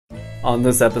On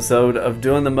this episode of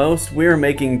Doing the Most, we are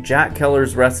making Jack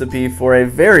Keller's recipe for a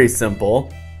very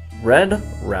simple red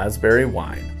raspberry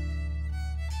wine.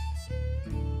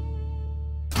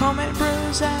 Homemade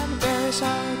brews and various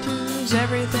how-tos,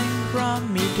 everything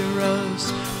from mead to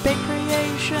roast, bake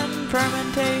creation,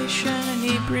 fermentation,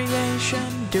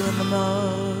 inebriation, doing the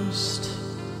most.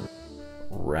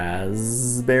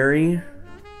 Raspberry?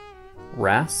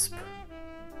 Raspberry.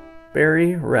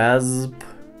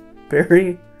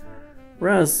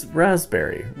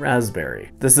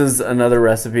 This is another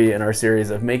recipe in our series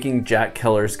of making Jack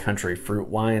Keller's country fruit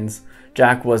wines.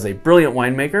 Jack was a brilliant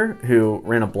winemaker who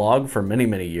ran a blog for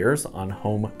many years on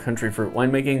home country fruit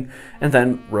winemaking and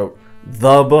then wrote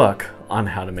the book on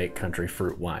how to make country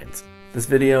fruit wines. This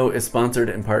video is sponsored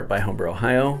in part by Homebrew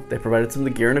Ohio. They provided some of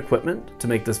the gear and equipment to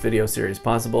make this video series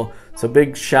possible. So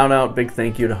big shout out, big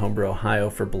thank you to Homebrew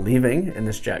Ohio for believing in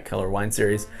this Jack Keller wine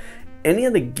series. Any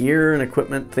of the gear and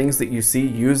equipment, things that you see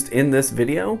used in this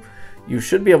video, you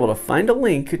should be able to find a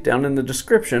link down in the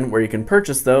description where you can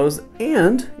purchase those,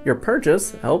 and your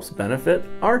purchase helps benefit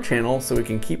our channel so we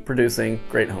can keep producing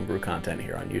great homebrew content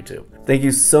here on YouTube. Thank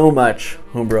you so much,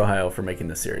 Homebrew Ohio, for making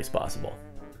this series possible.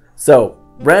 So,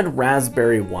 red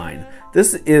raspberry wine.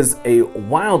 This is a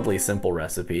wildly simple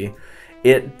recipe.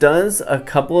 It does a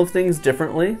couple of things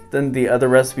differently than the other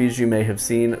recipes you may have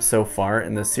seen so far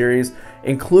in this series,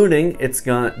 including it's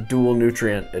got dual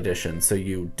nutrient addition. So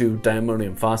you do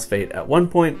diammonium phosphate at one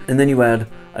point, and then you add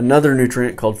another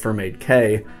nutrient called Fermaid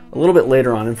K a little bit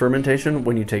later on in fermentation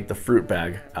when you take the fruit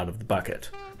bag out of the bucket.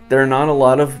 There are not a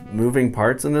lot of moving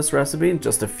parts in this recipe,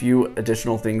 just a few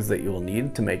additional things that you will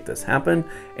need to make this happen,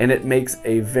 and it makes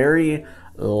a very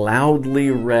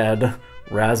loudly red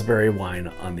raspberry wine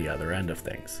on the other end of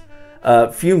things. A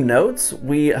few notes: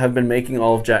 we have been making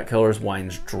all of Jack Keller's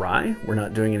wines dry. We're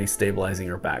not doing any stabilizing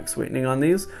or back sweetening on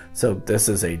these, so this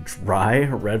is a dry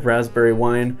red raspberry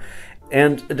wine.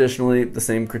 And additionally, the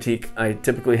same critique I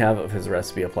typically have of his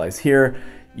recipe applies here.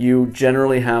 You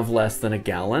generally have less than a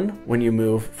gallon when you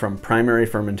move from primary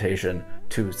fermentation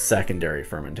to secondary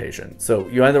fermentation. So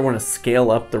you either want to scale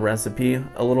up the recipe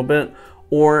a little bit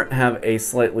or have a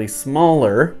slightly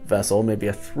smaller vessel, maybe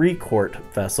a 3-quart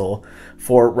vessel,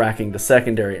 for racking to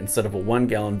secondary instead of a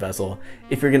 1-gallon vessel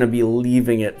if you're going to be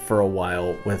leaving it for a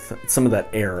while with some of that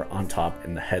air on top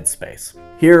in the headspace.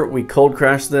 Here we cold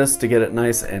crashed this to get it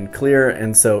nice and clear,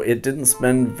 and so it didn't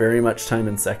spend very much time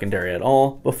in secondary at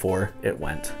all before it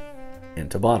went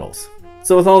into bottles.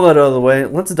 So with all that out of the way,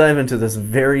 let's dive into this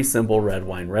very simple red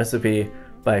wine recipe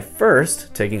by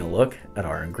first taking a look at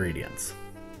our ingredients.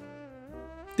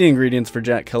 The ingredients for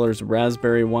Jack Keller's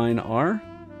raspberry wine are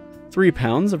 3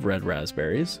 pounds of red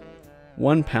raspberries,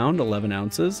 1 pound 11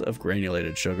 ounces of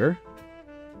granulated sugar,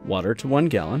 water to 1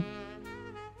 gallon,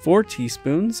 4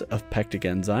 teaspoons of pectic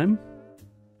enzyme,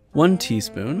 1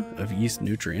 teaspoon of yeast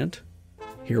nutrient,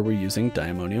 here we're using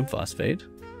diammonium phosphate,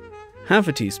 half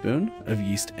a teaspoon of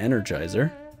yeast energizer,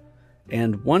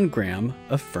 and 1 gram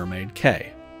of Fermaid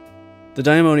K. The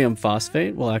diammonium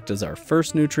phosphate will act as our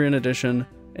first nutrient addition,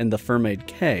 and the Fermaid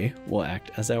K will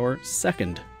act as our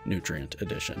second nutrient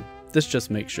addition. This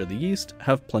just makes sure the yeast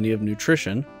have plenty of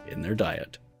nutrition in their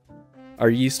diet. Our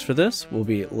yeast for this will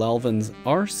be Lalvin's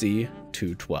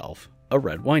RC212, a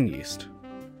red wine yeast.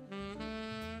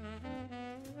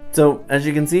 So as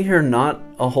you can see here, not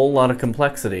a whole lot of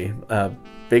complexity.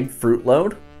 Big fruit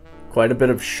load, quite a bit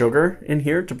of sugar in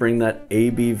here to bring that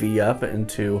ABV up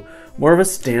into more of a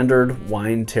standard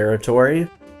wine territory.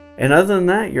 And other than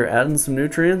that, you're adding some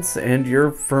nutrients and you're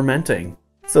fermenting.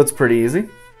 So it's pretty easy,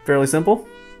 fairly simple.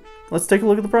 Let's take a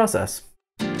look at the process.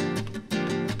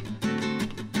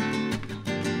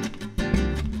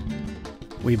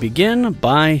 We begin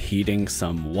by heating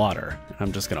some water.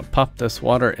 I'm just gonna pop this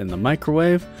water in the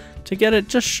microwave to get it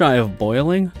just shy of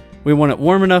boiling. We want it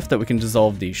warm enough that we can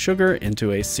dissolve the sugar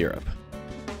into a syrup.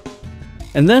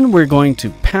 And then we're going to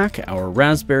pack our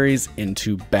raspberries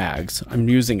into bags. I'm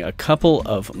using a couple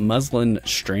of muslin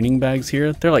straining bags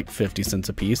here. They're like 50 cents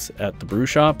a piece at the brew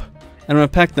shop. And I'm gonna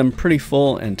pack them pretty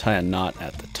full and tie a knot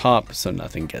at the top so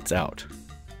nothing gets out.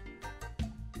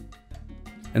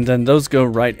 And then those go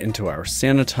right into our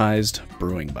sanitized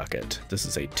brewing bucket. This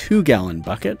is a 2-gallon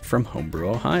bucket from Homebrew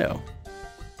Ohio.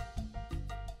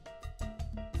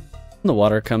 The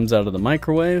water comes out of the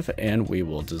microwave and we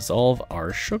will dissolve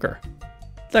our sugar.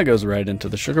 That goes right into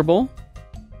the sugar bowl.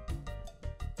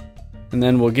 And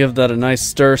then we'll give that a nice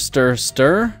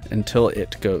stir until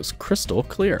it goes crystal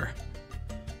clear.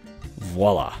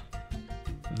 Voila.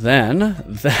 Then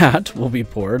that will be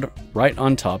poured right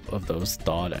on top of those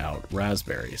thawed out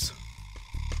raspberries.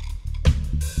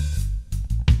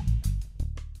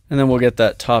 And then we'll get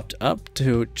that topped up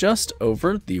to just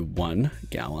over the 1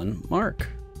 gallon mark.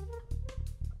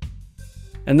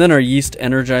 And then our yeast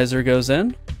energizer goes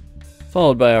in,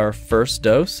 followed by our first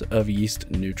dose of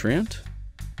yeast nutrient.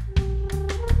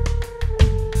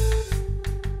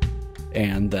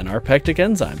 And then our pectic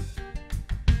enzyme.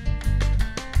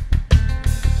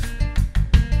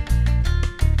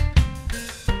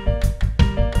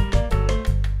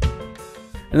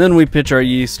 And then we pitch our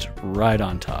yeast right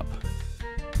on top.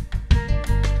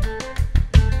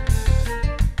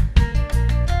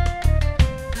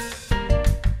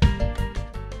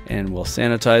 And we'll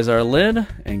sanitize our lid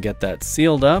and get that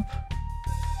sealed up.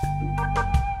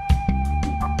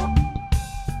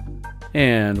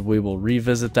 And we will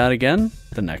revisit that again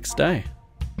the next day.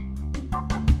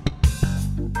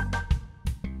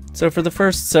 So for the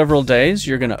first several days,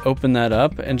 you're going to open that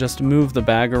up and just move the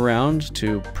bag around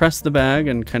to press the bag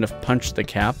and kind of punch the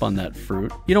cap on that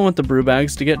fruit. You don't want the brew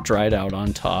bags to get dried out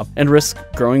on top and risk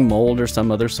growing mold or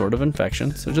some other sort of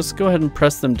infection, so just go ahead and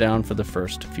press them down for the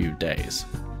first few days.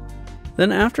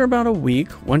 Then after about a week,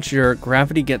 once your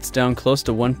gravity gets down close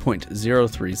to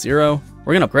 1.030,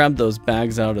 we're going to grab those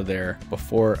bags out of there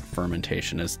before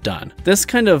fermentation is done. This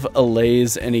kind of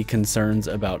allays any concerns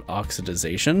about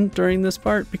oxidization during this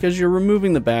part because you're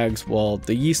removing the bags while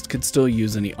the yeast could still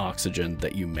use any oxygen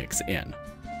that you mix in.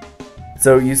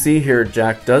 So you see here,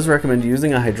 Jack does recommend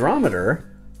using a hydrometer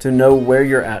to know where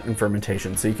you're at in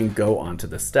fermentation so you can go on to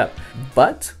this step.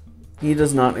 But he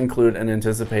does not include an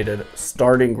anticipated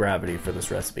starting gravity for this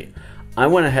recipe. I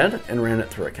went ahead and ran it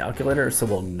through a calculator so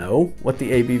we'll know what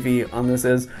the ABV on this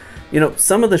is. You know,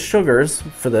 some of the sugars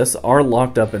for this are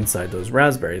locked up inside those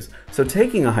raspberries, so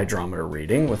taking a hydrometer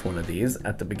reading with one of these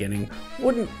at the beginning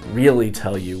wouldn't really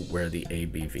tell you where the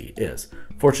ABV is.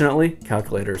 Fortunately,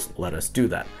 calculators let us do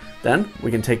that. Then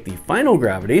we can take the final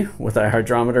gravity with our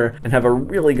hydrometer and have a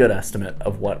really good estimate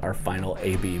of what our final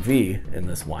ABV in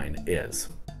this wine is.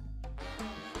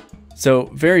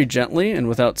 So very gently and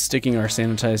without sticking our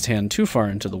sanitized hand too far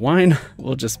into the wine,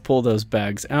 we'll just pull those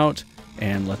bags out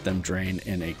and let them drain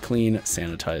in a clean,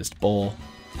 sanitized bowl.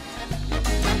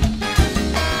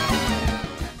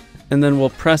 And then we'll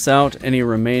press out any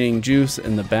remaining juice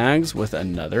in the bags with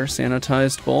another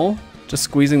sanitized bowl, just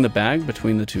squeezing the bag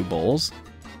between the two bowls.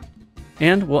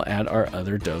 And we'll add our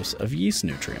other dose of yeast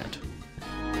nutrient.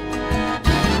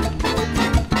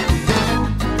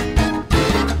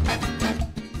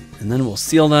 And then we'll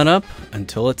seal that up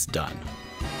until it's done.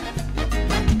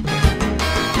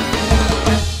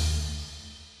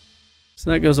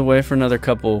 So that goes away for another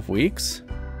couple of weeks,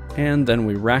 and then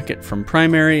we rack it from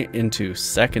primary into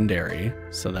secondary,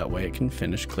 so that way it can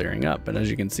finish clearing up. And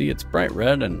as you can see, it's bright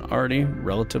red and already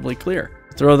relatively clear.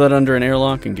 Throw that under an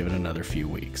airlock and give it another few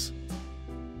weeks.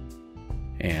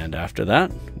 And after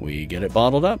that, we get it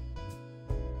bottled up.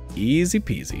 Easy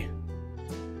peasy.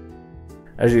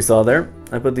 As you saw there,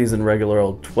 I put these in regular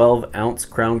old 12-ounce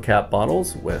crown cap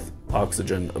bottles with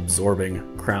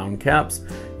oxygen-absorbing crown caps.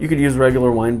 You could use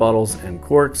regular wine bottles and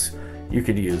corks. You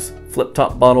could use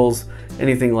flip-top bottles,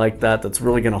 anything like that that's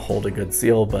really going to hold a good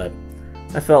seal, but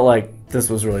I felt like this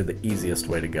was really the easiest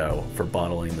way to go for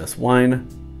bottling this wine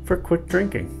for quick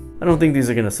drinking. I don't think these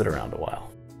are going to sit around a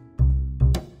while.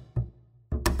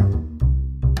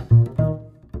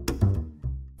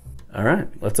 All right,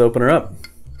 let's open her up.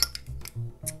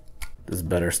 This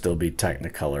better still be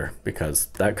Technicolor because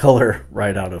that color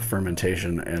right out of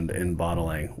fermentation and in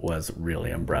bottling was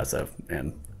really impressive,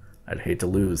 and I'd hate to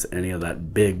lose any of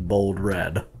that big bold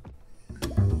red.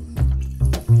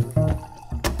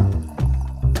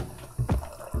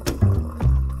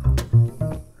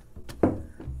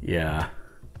 Yeah,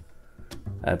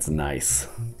 that's nice.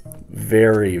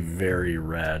 Very, very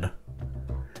red.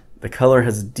 The color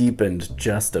has deepened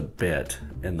just a bit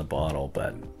in the bottle,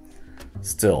 but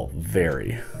still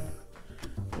very,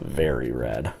 very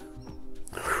red.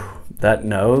 Whew. That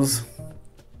nose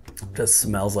just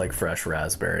smells like fresh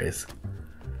raspberries.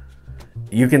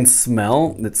 You can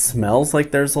smell, it smells like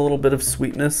there's a little bit of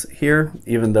sweetness here,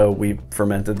 even though we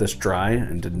fermented this dry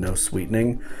and did no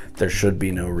sweetening. There should be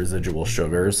no residual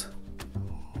sugars.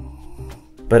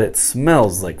 But it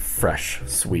smells like fresh,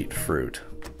 sweet fruit.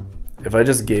 If I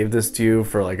just gave this to you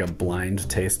for like a blind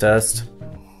taste test,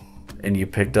 and you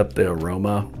picked up the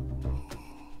aroma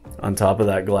on top of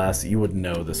that glass, you would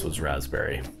know this was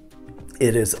raspberry.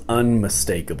 It is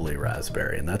unmistakably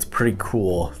raspberry, and that's pretty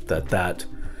cool that that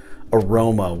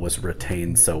aroma was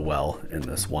retained so well in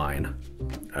this wine.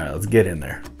 All right, let's get in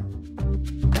there.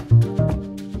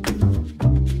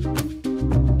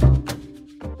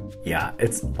 Yeah,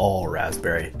 it's all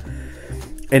raspberry,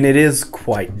 and it is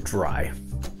quite dry.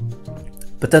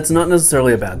 But that's not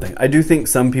necessarily a bad thing. I do think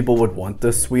some people would want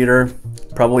this sweeter,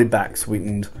 probably back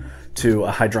sweetened to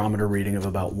a hydrometer reading of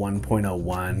about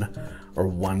 1.01 or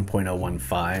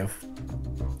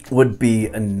 1.015 would be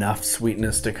enough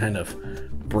sweetness to kind of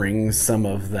bring some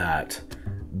of that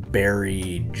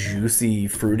berry, juicy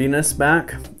fruitiness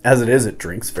back. As it is, it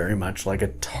drinks very much like a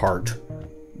tart,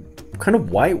 kind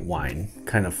of white wine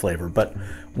kind of flavor, but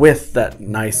with that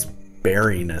nice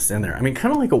berryness in there. I mean,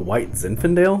 kind of like a white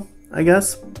Zinfandel, I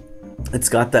guess. It's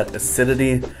got that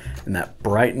acidity and that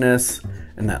brightness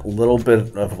and that little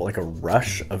bit of like a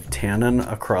rush of tannin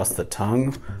across the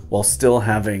tongue while still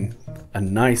having a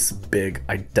nice big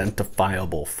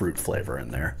identifiable fruit flavor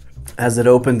in there. As it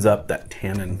opens up, that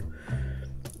tannin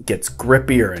gets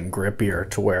grippier and grippier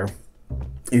to where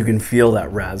you can feel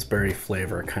that raspberry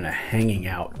flavor kind of hanging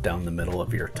out down the middle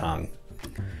of your tongue.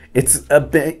 It's a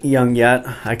bit young yet.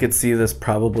 I could see this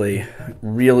probably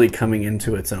really coming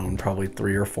into its own probably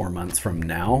 3 or 4 months from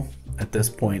now. At this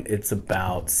point, it's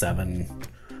about 7,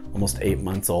 almost 8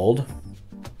 months old.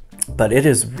 But it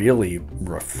is really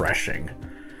refreshing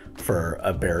for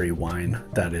a berry wine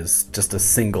that is just a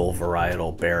single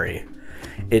varietal berry.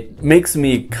 It makes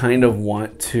me kind of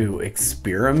want to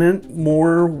experiment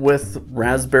more with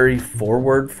raspberry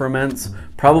forward ferments,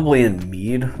 probably in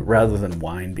mead rather than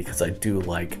wine, because I do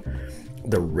like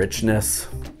the richness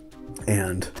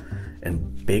and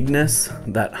bigness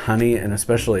that honey, and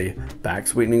especially back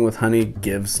sweetening with honey,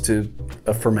 gives to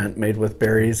a ferment made with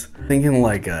berries. Thinking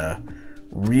like a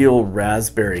real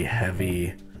raspberry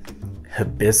heavy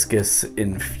hibiscus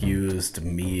infused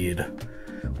mead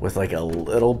with like a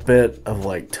little bit of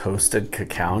like toasted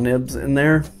cacao nibs in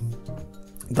there,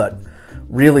 but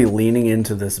really leaning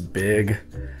into this big,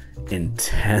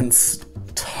 intense,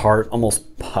 tart,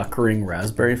 almost puckering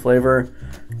raspberry flavor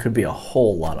could be a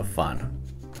whole lot of fun.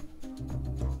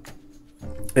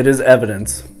 It is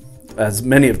evidence, as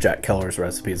many of Jack Keller's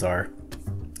recipes are,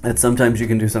 that sometimes you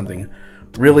can do something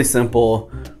really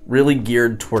simple, really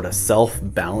geared toward a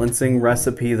self-balancing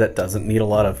recipe that doesn't need a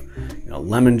lot of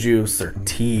lemon juice or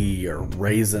tea or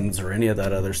raisins or any of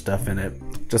that other stuff in it.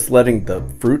 Just letting the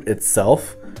fruit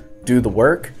itself do the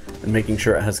work and making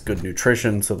sure it has good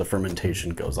nutrition so the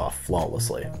fermentation goes off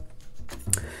flawlessly.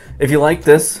 If you like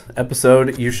this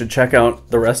episode, you should check out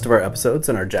the rest of our episodes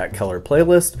in our Jack Keller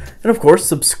playlist. And of course,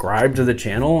 subscribe to the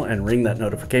channel and ring that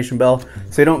notification bell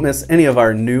so you don't miss any of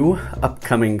our new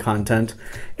upcoming content.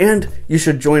 And you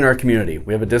should join our community.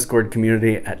 We have a Discord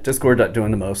community at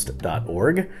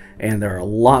discord.doingthemost.org. And there are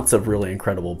lots of really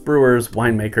incredible brewers,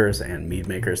 winemakers, and mead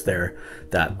makers there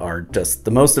that are just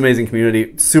the most amazing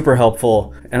community, super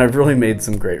helpful. And I've really made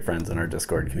some great friends in our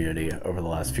Discord community over the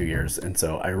last few years. And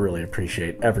so I really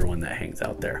appreciate everyone that hangs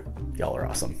out there. Y'all are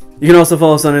awesome. You can also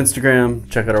follow us on Instagram,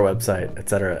 check out our website,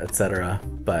 etc., etc.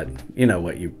 But you know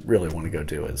what you really want to go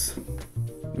do is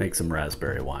make some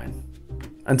raspberry wine.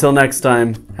 Until next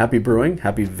time, happy brewing,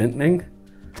 happy vintning.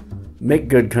 Make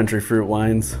good country fruit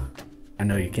wines. I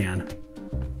know you can.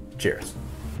 Cheers.